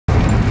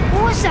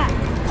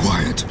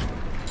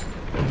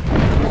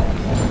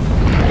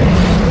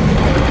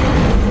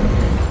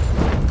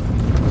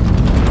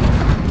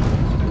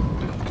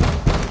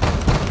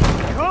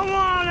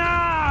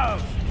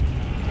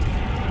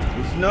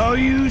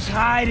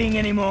hiding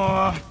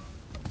anymore.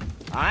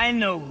 I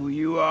know who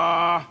you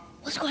are.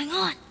 What's going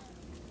on?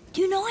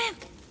 Do you know him?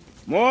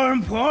 More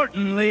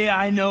importantly,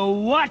 I know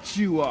what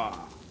you are.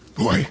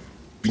 Boy,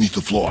 beneath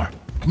the floor.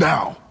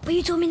 Now! But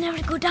you told me never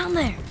to go down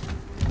there.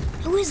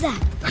 Who is that?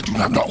 I do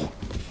not know.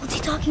 What's he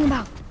talking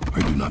about?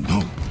 I do not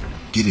know.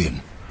 Get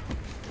in.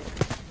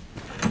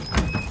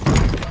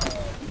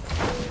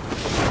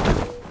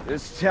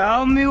 Just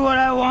tell me what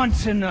I want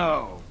to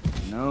know.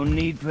 No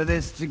need for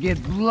this to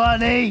get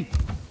bloody.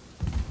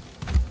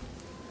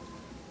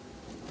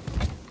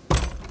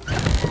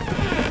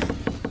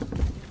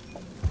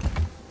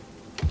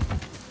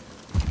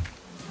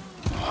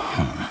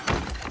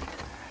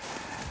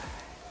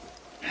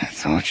 I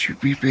thought you'd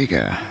be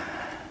bigger.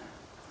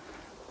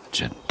 But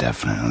you're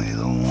definitely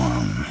the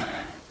one.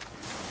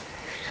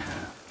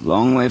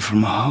 Long way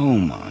from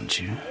home, aren't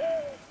you?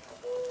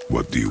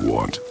 What do you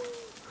want?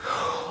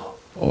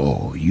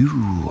 Oh,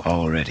 you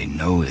already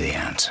know the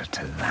answer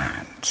to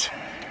that.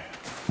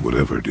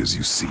 Whatever it is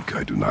you seek,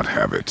 I do not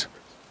have it.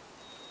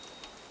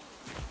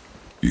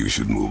 You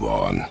should move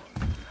on.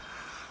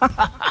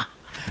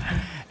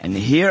 And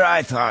here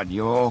I thought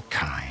your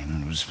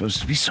kind was supposed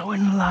to be so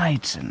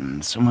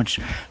enlightened, so much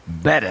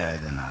better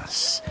than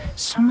us,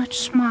 so much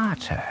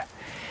smarter.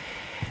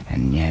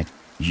 And yet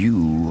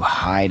you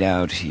hide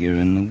out here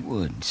in the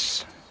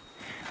woods,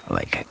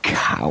 like a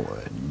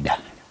coward.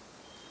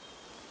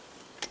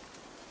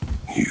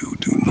 You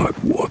do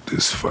not want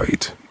this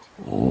fight.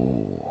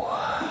 Oh,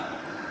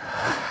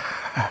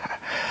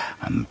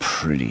 I'm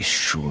pretty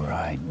sure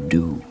I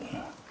do.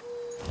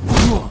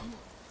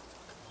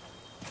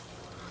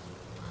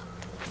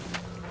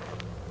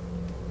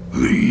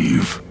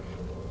 Leave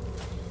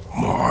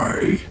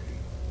my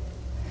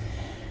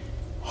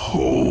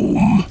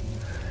home.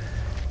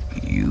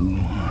 You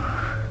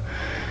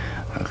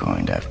are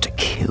going to have to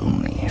kill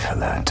me for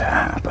that to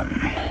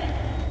happen.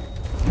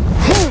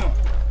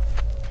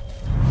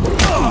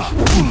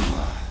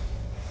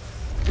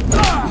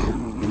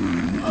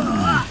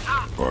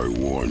 I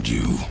warned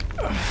you.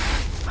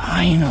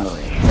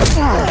 Finally.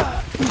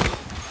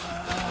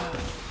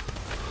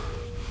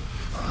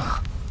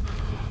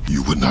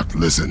 You would not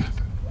listen.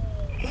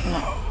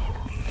 No.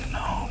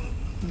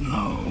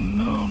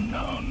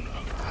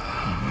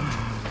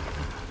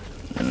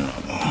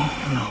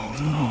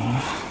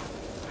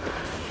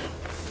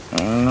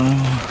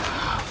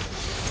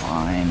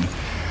 Fine.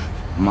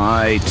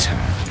 My turn.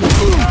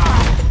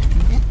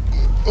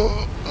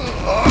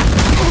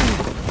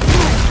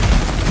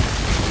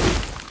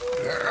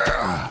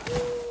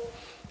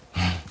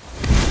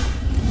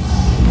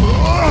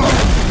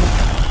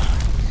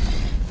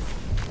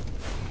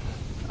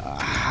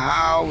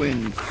 How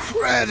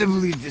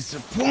incredibly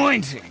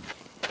disappointing.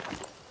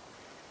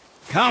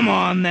 Come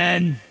on,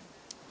 then.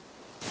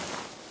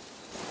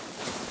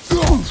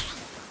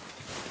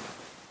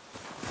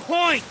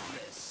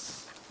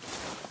 Pointless.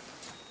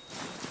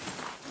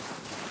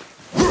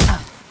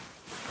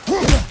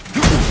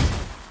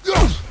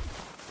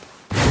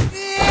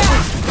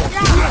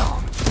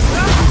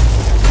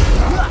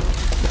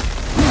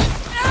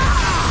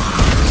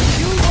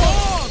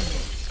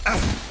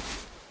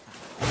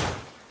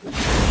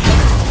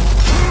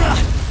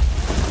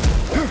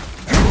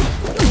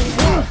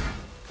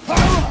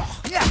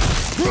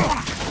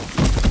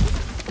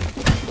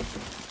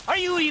 Are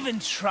you even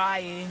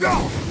trying?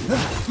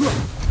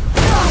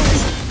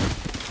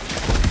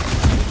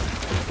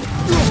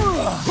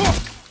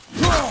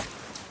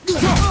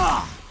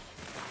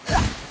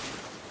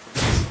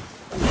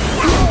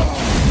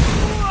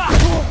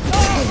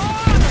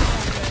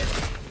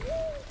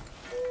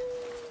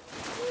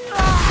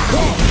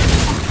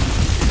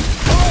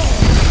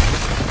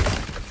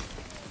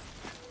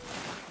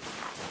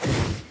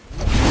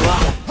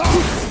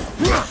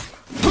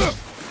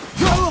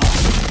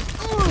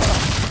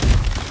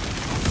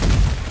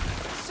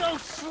 So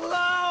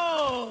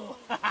slow!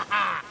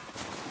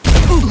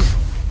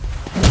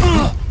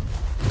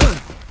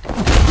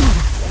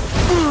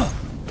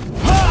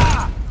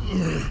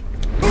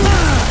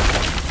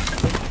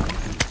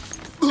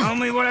 Tell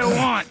me what I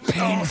want.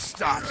 Pain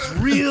stops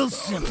real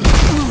simple.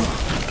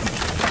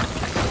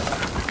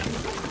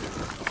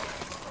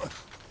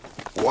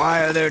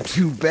 Why are there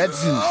two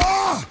beds in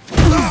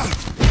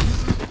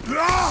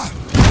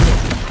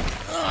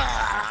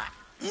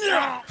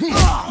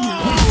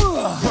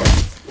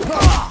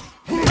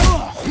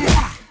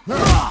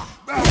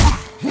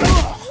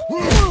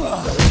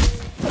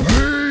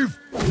Leave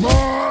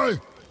my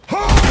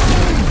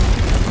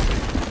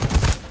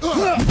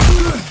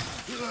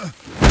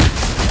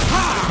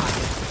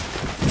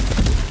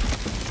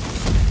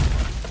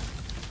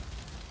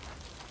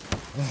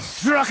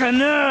Struck a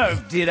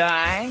nerve, did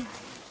I?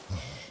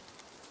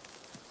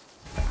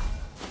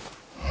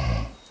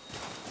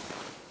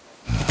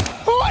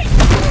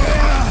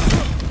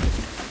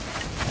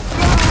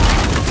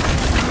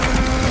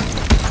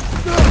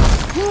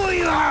 Who are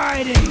you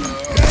hiding?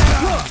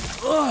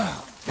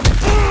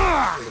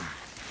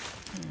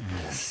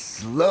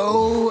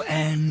 Slow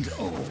and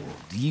old.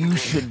 You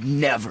should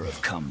never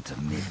have come to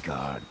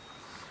Midgard.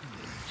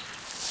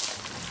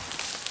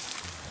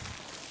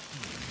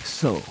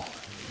 So,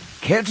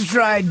 care to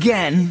try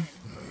again?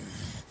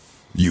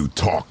 You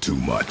talk too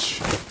much.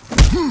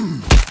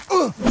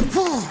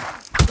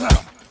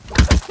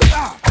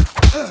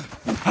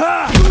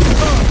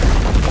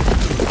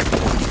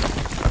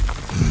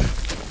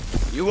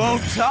 You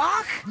won't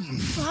talk?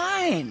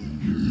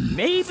 Fine.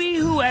 Maybe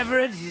whoever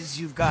it is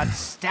you've got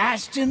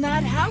stashed in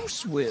that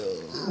house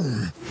will.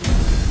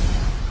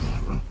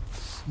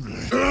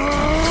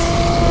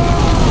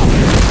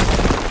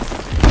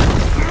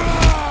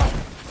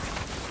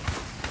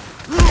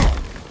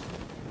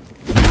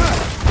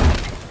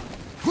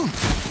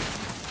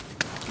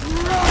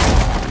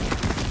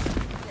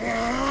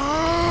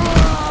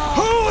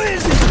 Who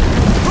is it?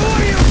 Who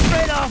are you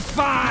afraid I'll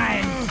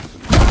find?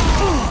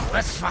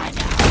 Let's find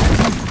out.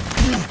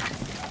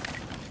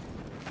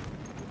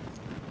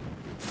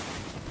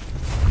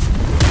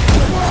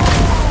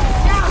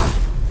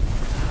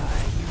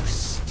 You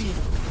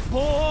still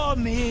bore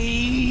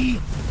me.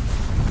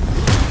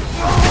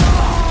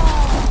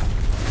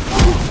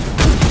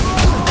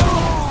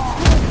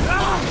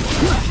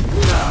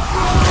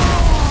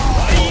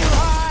 What are you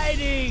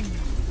hiding?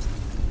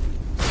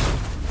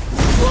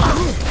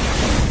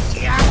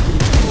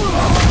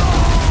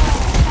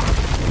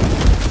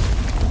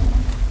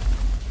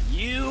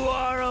 You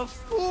are a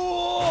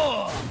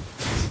fool!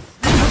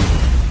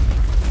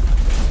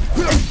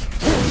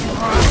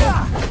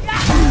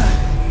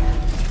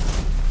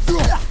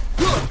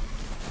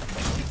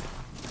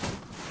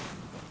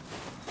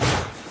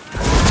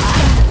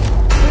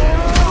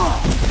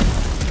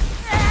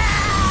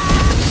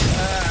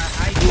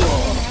 I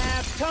don't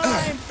have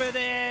time for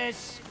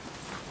this!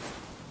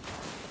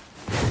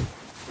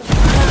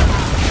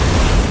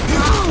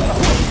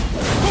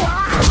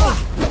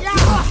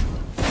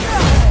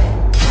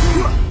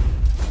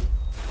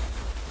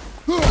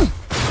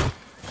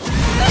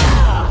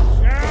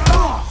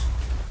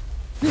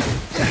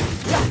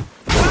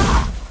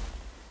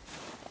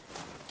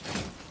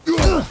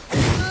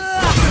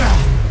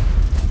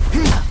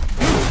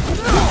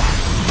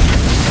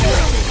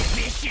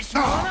 Vicious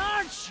one,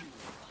 aren't you?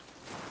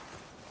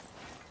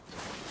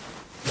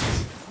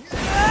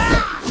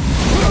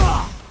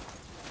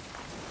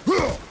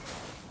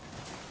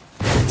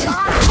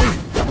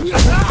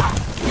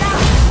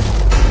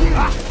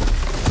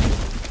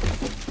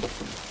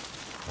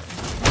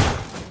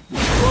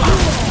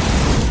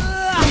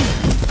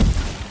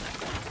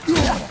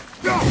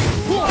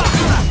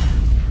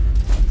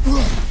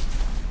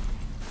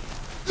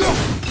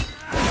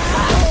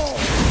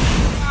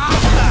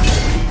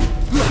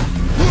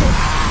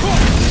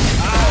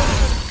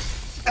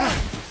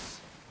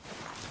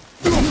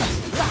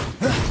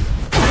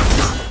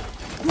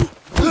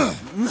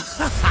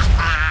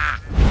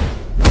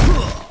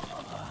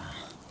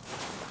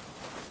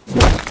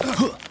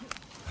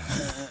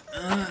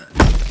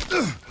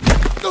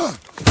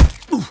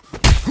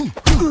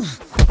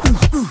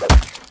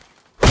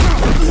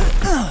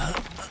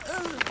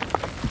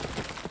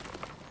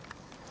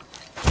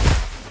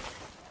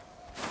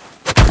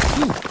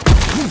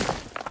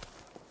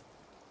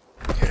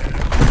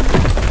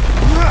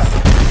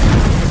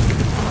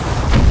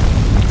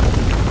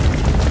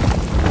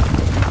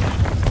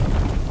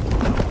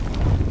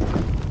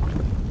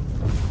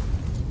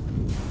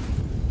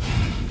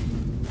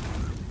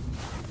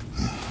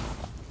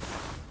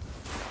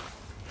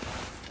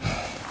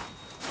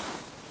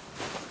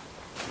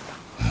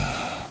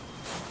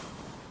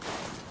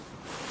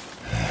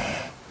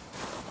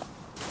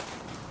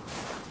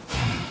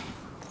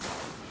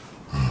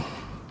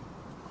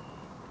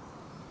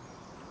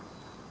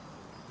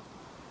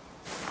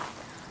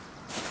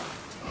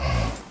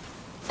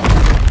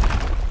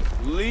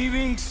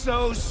 Leaving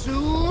so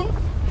soon?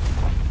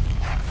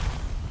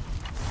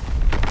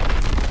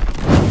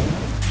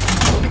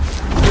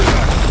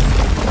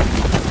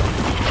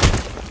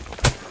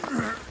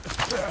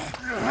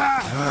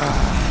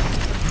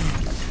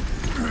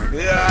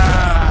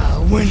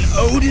 When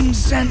Odin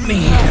sent me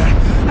here,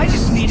 I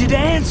just needed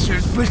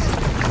answers, but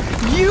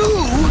you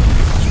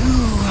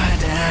had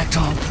to act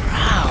all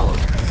proud.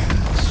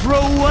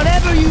 Throw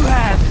whatever you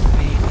have at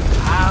me.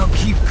 I'll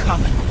keep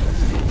coming.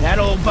 That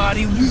old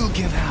body will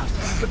give out.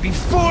 But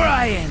before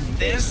I end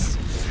this,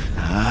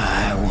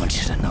 I want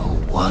you to know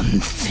one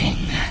thing.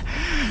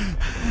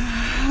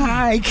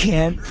 I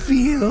can't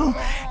feel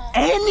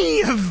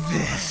any of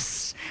this.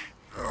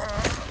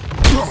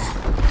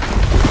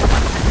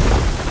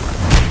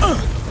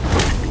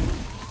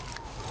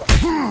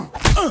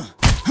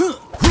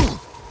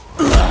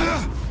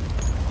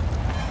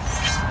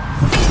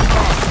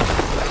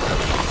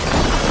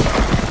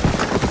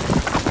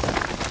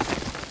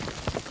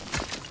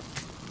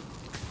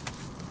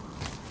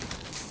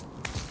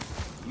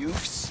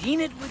 You've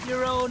seen it with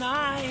your own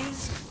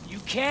eyes. You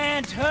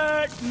can't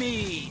hurt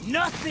me.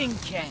 Nothing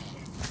can.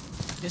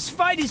 This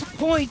fight is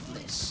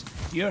pointless.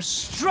 Your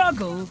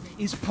struggle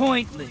is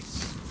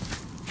pointless.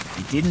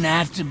 It didn't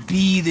have to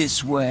be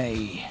this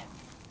way.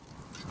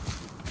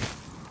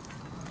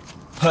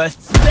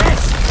 Pathetic!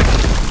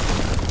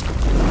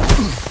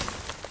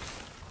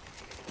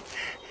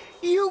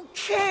 You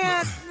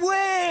can't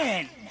win!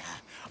 again.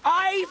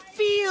 I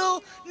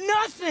feel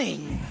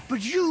nothing.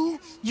 But you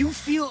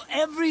feel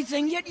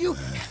everything, yet you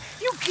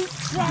keep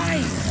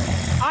trying.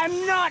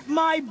 I'm not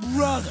my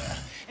brother.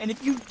 And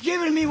if you'd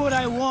given me what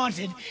I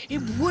wanted,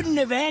 it wouldn't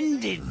have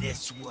ended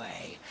this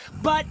way.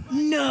 But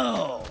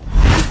no.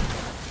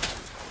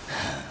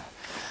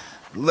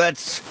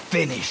 Let's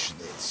finish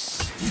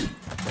this.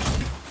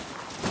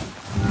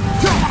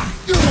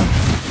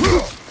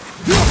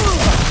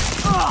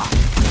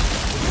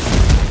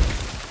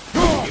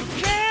 You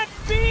can't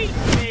beat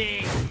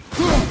me!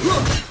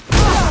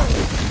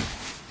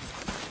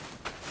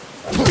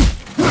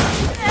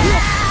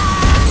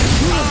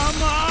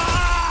 Come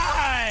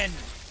on!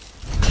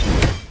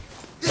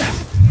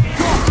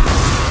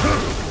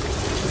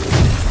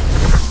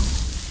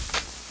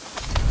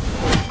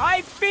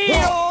 I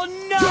feel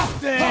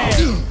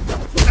nothing!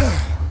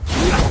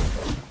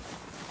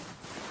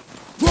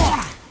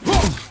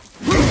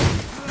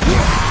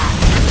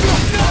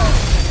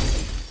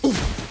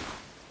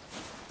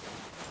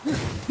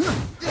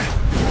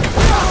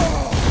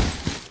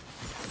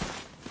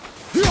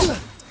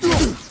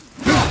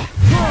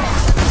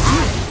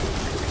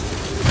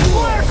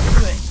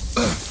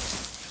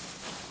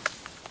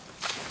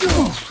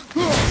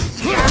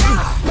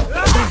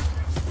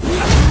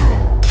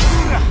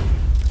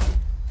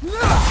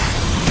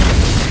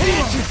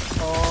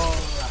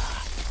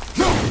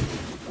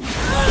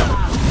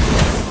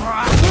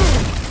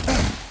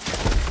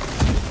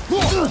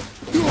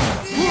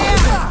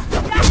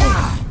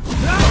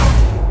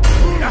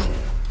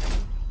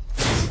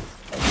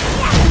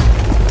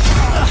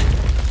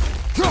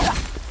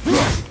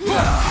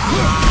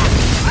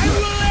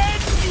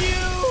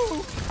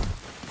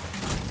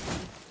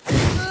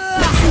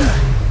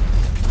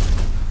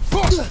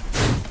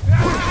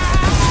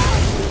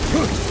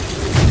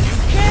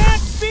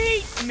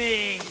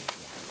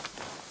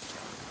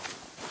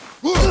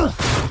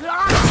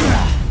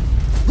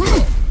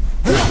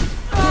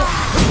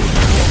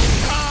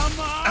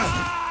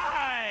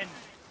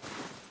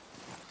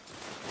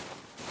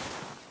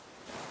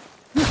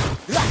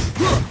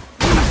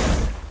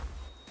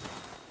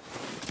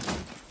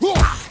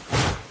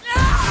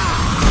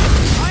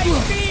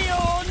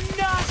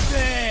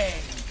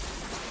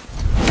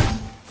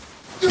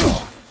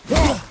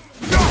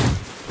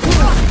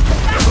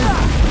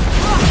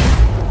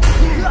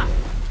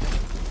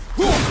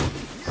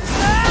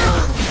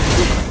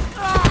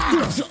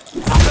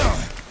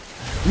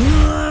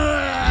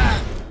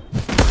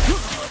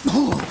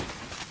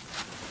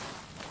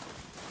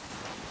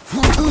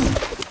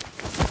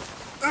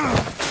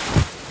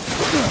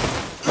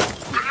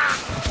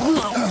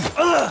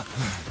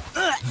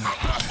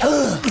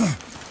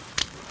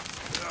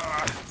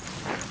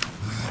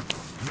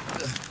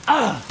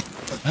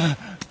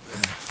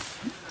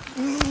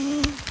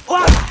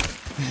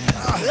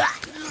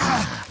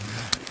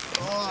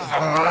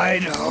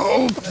 I'd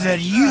hoped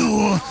that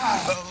you,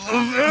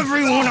 of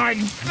everyone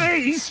I'd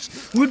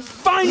faced, would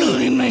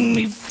finally make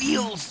me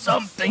feel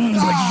something,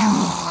 but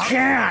you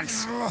can't.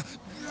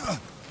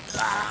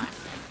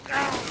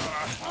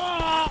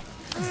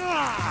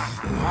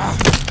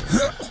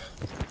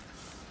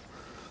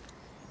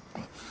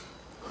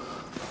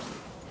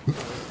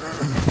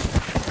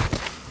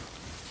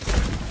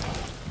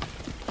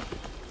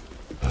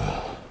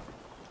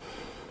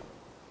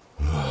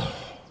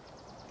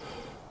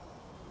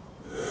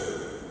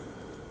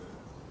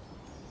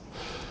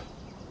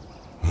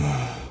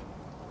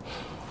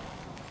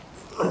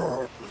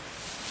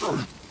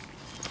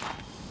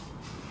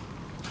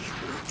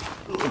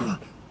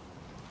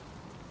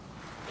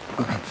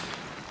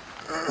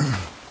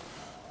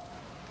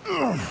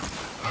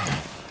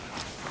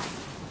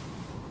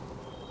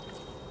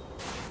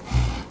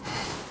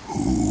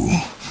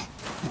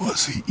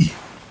 Was he?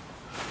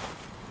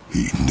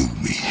 He knew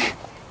me.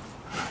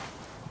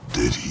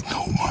 Did he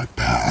know my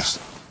past?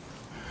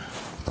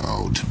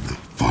 How did they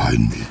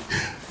find me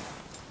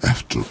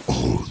after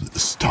all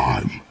this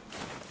time?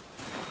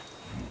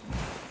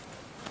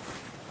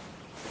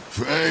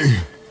 Faye,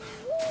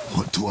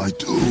 what do I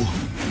do?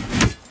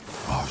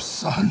 Our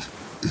son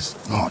is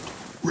not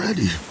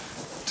ready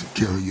to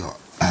carry your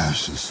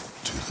ashes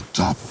to the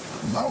top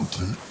of the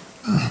mountain.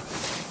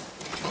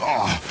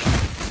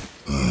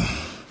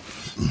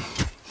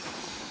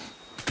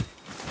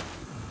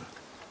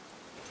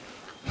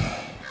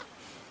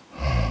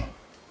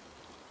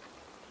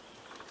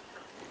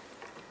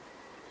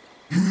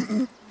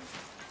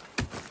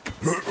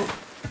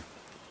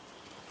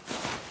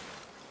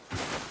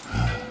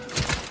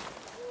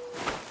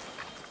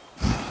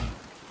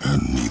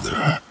 And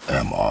neither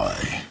am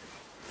I.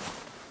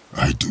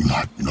 I do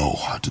not know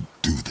how to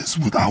do this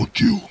without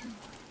you.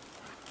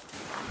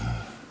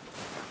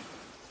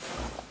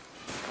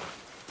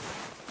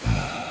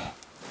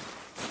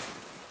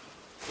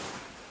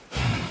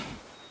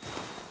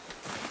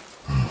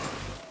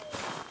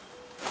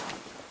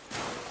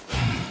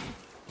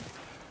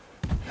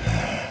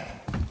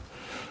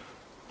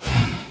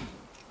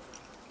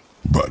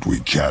 But we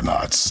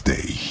cannot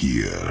stay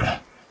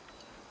here.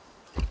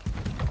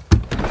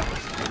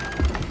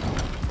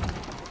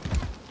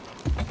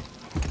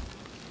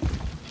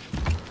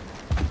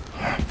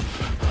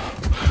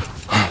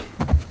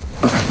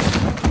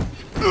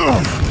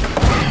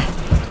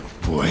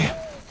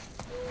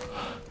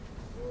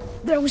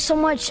 so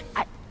much.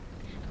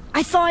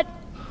 I thought...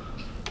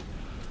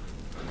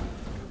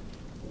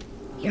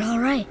 You're all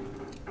right.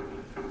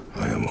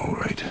 I am all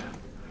right.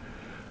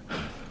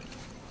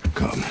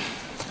 Come.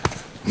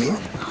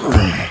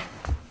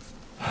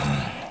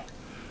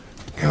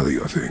 Gather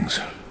your things.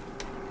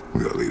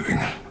 We are leaving.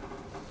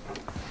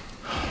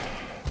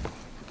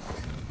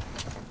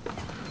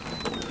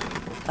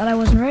 Thought I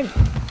wasn't ready.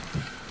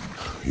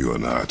 You are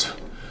not.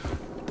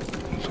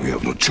 We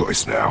have no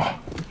choice now.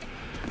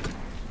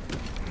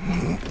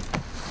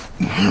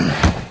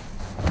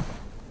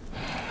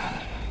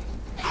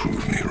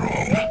 Prove me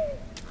wrong.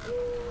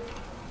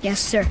 Yes,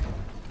 sir.